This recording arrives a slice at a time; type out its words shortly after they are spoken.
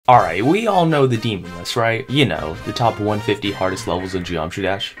Alright, we all know the demon list, right? You know, the top 150 hardest levels in Geometry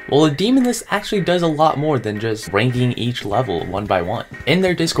Dash. Well, the demon list actually does a lot more than just ranking each level one by one. In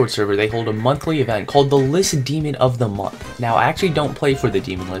their Discord server, they hold a monthly event called the List Demon of the Month. Now, I actually don't play for the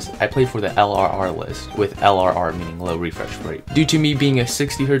demon list, I play for the LRR list, with LRR meaning low refresh rate. Due to me being a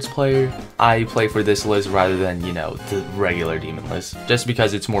 60Hz player, I play for this list rather than, you know, the regular demon list, just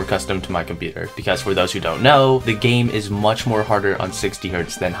because it's more custom to my computer. Because for those who don't know, the game is much more harder on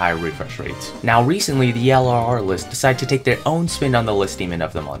 60Hz than higher refresh rates. Now recently, the LRR list decided to take their own spin on the List Demon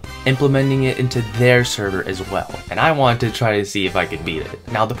of the Month, implementing it into their server as well, and I wanted to try to see if I could beat it.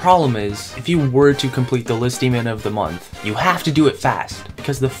 Now the problem is, if you were to complete the List Demon of the Month, you have to do it fast,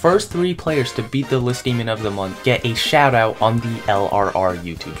 because the first 3 players to beat the List Demon of the Month get a shout out on the LRR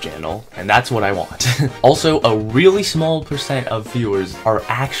YouTube channel, and that's what I want. Also, a really small percent of viewers are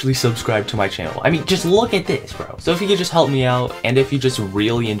actually subscribed to my channel. I mean, just look at this, bro. So if you could just help me out, and if you just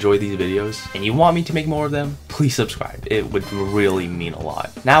really enjoy these videos, and you want me to make more of them, please subscribe. It would really mean a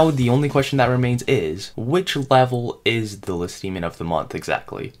lot. Now, the only question that remains is, which level is the List Demon of the Month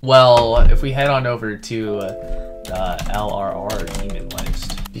exactly? Well, if we head on over to the LRR demon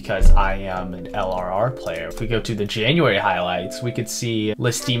list, because I am an LRR player. If we go to the January highlights, we could see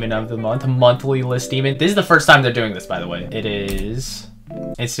List Demon of the Month, monthly List Demon. This is the first time they're doing this, by the way. It is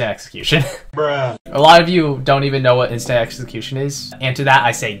instant execution. Bruh. A lot of you don't even know what instant execution is, and to that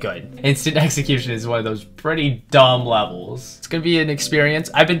I say good. Instant execution is one of those pretty dumb levels. It's gonna be an experience.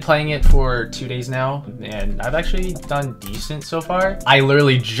 I've been playing it for 2 days now, and I've actually done decent so far. I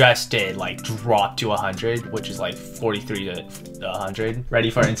literally just did like drop to 100, which is like 43 to 100. Ready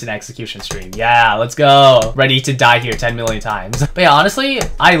for instant execution stream. Yeah, let's go. Ready to die here 10 million times. But yeah, honestly,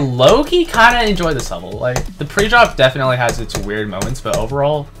 I low-key kind of enjoy this level. Like, the pre-drop definitely has its weird moments, but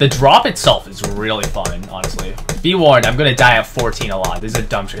overall, the drop itself is really fun, honestly. Be warned, I'm gonna die at 14 a lot. This is a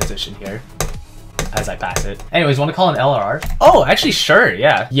dumb transition here as I pass it. Anyways, want to call an LRR? Oh, actually, sure,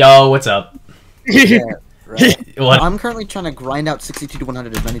 yeah. Yo, what's up? Yeah, right. What? I'm currently trying to grind out 62 to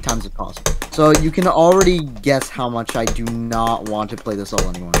 100 as many times as possible. So you can already guess how much I do not want to play this level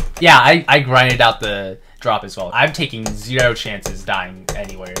anymore. Yeah, I grinded out the drop as well. I'm taking 0 chances dying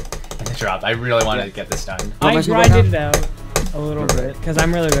anywhere in the drop. I really want to get this done. I grinded it out a little bit because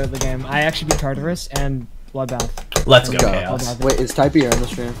I'm really good at the game. I actually beat Tartarus and Bloodbath. Let's go, Chaos. Wait, is Type here in the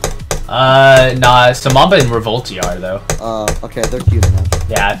stream? Nah, Samamba and Revolti are, though. Okay, they're cute enough.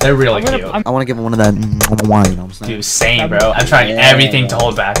 Yeah, they're really cute. I want to give one of that wine, you know what I'm saying? Dude, same, bro. I'm trying everything to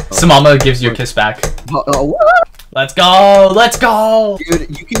hold back. Samamba gives you a kiss back. What? Let's go! Let's go!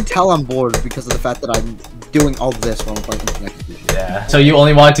 Dude, you can tell I'm bored because of the fact that I'm doing all this while I'm playing Instant Execution. Yeah. So you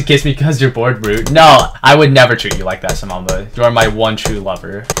only wanted to kiss me because you're bored, rude? No, I would never treat you like that, Samamba. You are my one true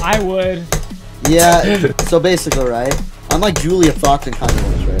lover. I would. Yeah, so basically, right? I'm like Julia Fox in kind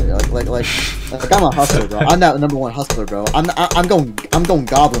of right? Like I'm a hustler, bro. I'm that #1 hustler, bro. I'm going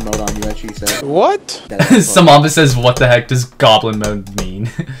goblin mode on you, as she said. What? Samamba says, "What the heck does goblin mode mean?"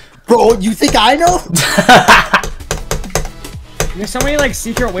 Bro, you think I know? There's so many like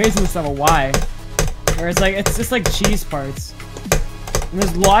secret ways in this level. Why? Where it's like it's just like cheese parts. And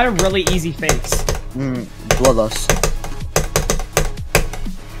there's a lot of really easy fakes. Bloodlust.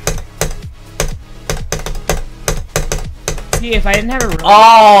 See, if I didn't have a really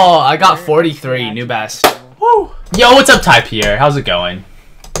I got 43, new best. Woo! Yo, what's up, Ty Pierre? How's it going?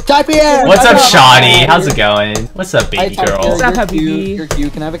 Ty Pierre! What's up, Shoddy? How's it going? What's up, baby girl? What's up, happy You're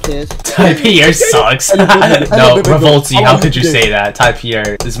cute. Can I have a kiss? Ty Pierre sucks. No, Revolti, how could you say that? Ty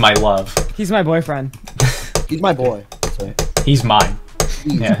Pierre is my love. He's my boyfriend. He's my boy. He's mine.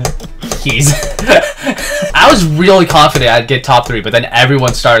 Yeah. He's. I was really confident I'd get top 3, but then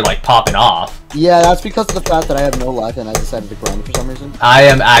everyone started like popping off. Yeah, that's because of the fact that I have no life and I decided to grind for some reason. I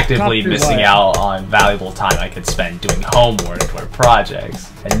am actively missing out on valuable time I could spend doing homework or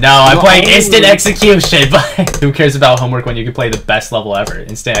projects. And no, I'm playing instant execution, but who cares about homework when you can play the best level ever,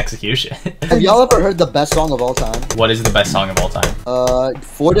 instant execution? Have y'all ever heard the best song of all time? What is the best song of all time?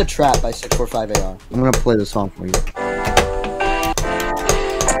 For the Trap by 645AR. I'm gonna play the song for you.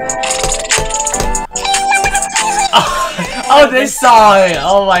 Oh, this song!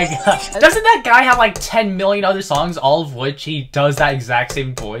 Oh my god. Doesn't that guy have like 10 million other songs, all of which he does that exact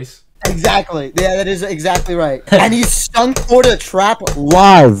same voice? Exactly. Yeah, that is exactly right. And he's sung For the Trap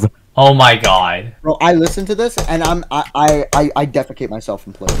live. Oh my god. Bro, I listen to this and I defecate myself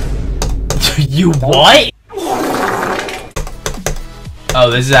from playing. You what?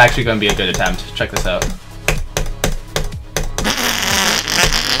 Oh, this is actually going to be a good attempt. Check this out.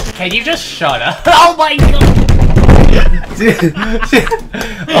 Can you just shut up? Oh my god!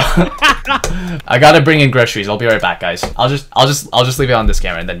 I gotta bring in groceries. I'll be right back, guys. I'll just leave it on this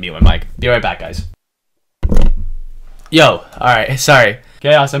camera and then mute my mic. Be right back, guys. Yo, alright, sorry.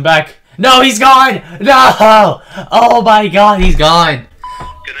 Chaos, I'm back. No, he's gone! No! Oh my god, he's gone!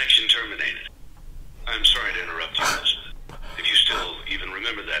 Connection terminated. I'm sorry to interrupt you, Elizabeth, if you still even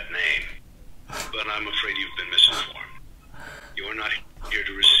remember that name. But I'm afraid you've been misinformed. You are not here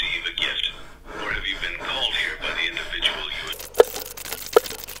to receive a gift, nor have you been called here by the individual you...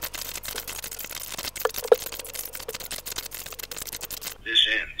 This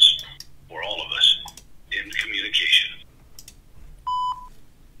ends, for all of us, in communication.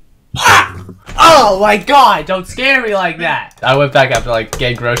 Oh my god, don't scare me like that! I went back after like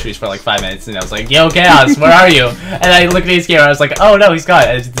getting groceries for like 5 minutes and I was like, yo, Chaos, where are you? And I looked at his camera, I was like, oh no, he's gone.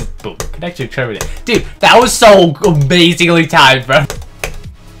 And it's just, boom, connection terminated. Dude, that was so amazingly timed, bro.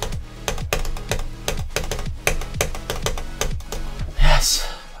 Yes,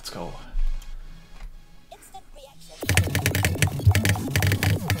 let's go.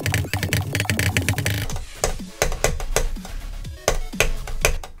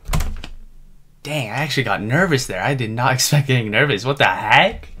 Dang, I actually got nervous there. I did not expect getting nervous. What the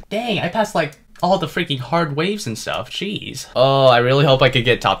heck? Dang, I passed like all the freaking hard waves and stuff. Jeez. Oh, I really hope I could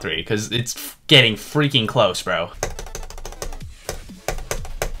get top 3 because it's getting freaking close, bro.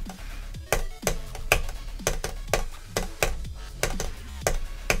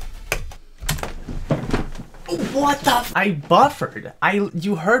 What the f— I buffered.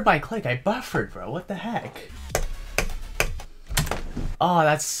 You heard my click. I buffered, bro. What the heck? Oh,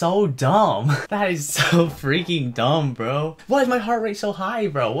 that's so dumb. That is so freaking dumb, bro. Why is my heart rate so high,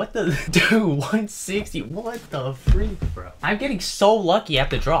 bro? What the— Dude, 160. What the freak, bro? I'm getting so lucky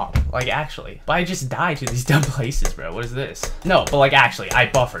at the drop. Like, actually. But I just died to these dumb places, bro. What is this? No, but like, actually, I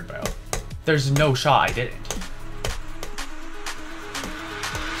buffered, bro. There's no shot I didn't.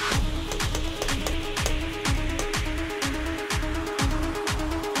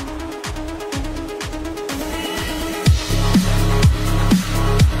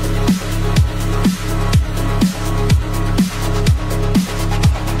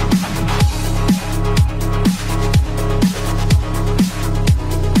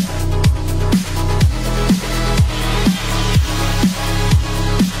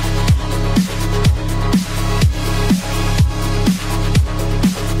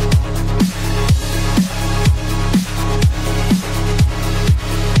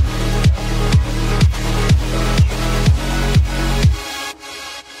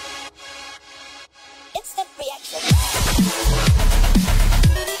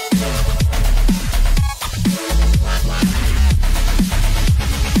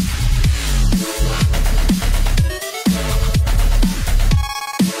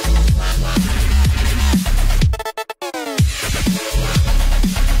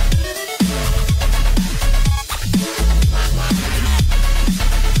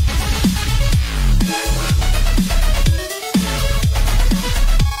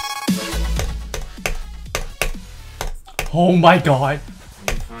 Oh my god.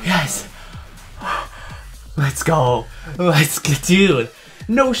 Yes. Let's go. Let's get, dude.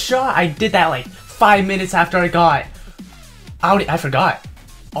 No shot. I did that like 5 minutes after I got. I forgot.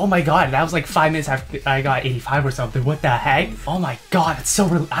 Oh my god, that was like 5 minutes after I got 85 or something. What the heck? Oh my god, it's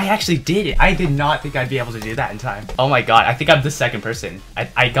so I actually did it. I did not think I'd be able to do that in time. Oh my god, I think I'm the second person.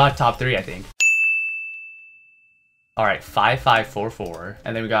 I got top 3, I think. Alright, 5544.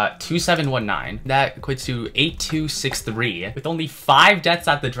 And then we got 2719. That equates to 8263 with only 5 deaths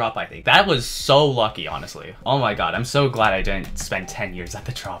at the drop, I think. That was so lucky, honestly. Oh my god, I'm so glad I didn't spend 10 years at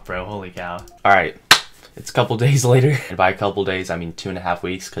the drop, bro. Holy cow. Alright. It's a couple days later, and by a couple days I mean 2.5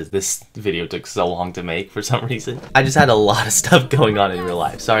 weeks, because this video took so long to make for some reason. I just had a lot of stuff going on in real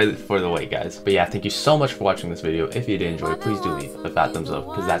life. Sorry for the wait, guys. But yeah, thank you so much for watching this video. If you did enjoy, please do leave a fat thumbs up,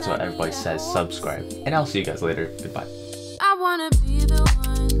 because that's what everybody says. Subscribe, and I'll see you guys later. Goodbye. I wanna be the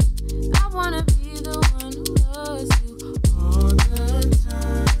one. I wanna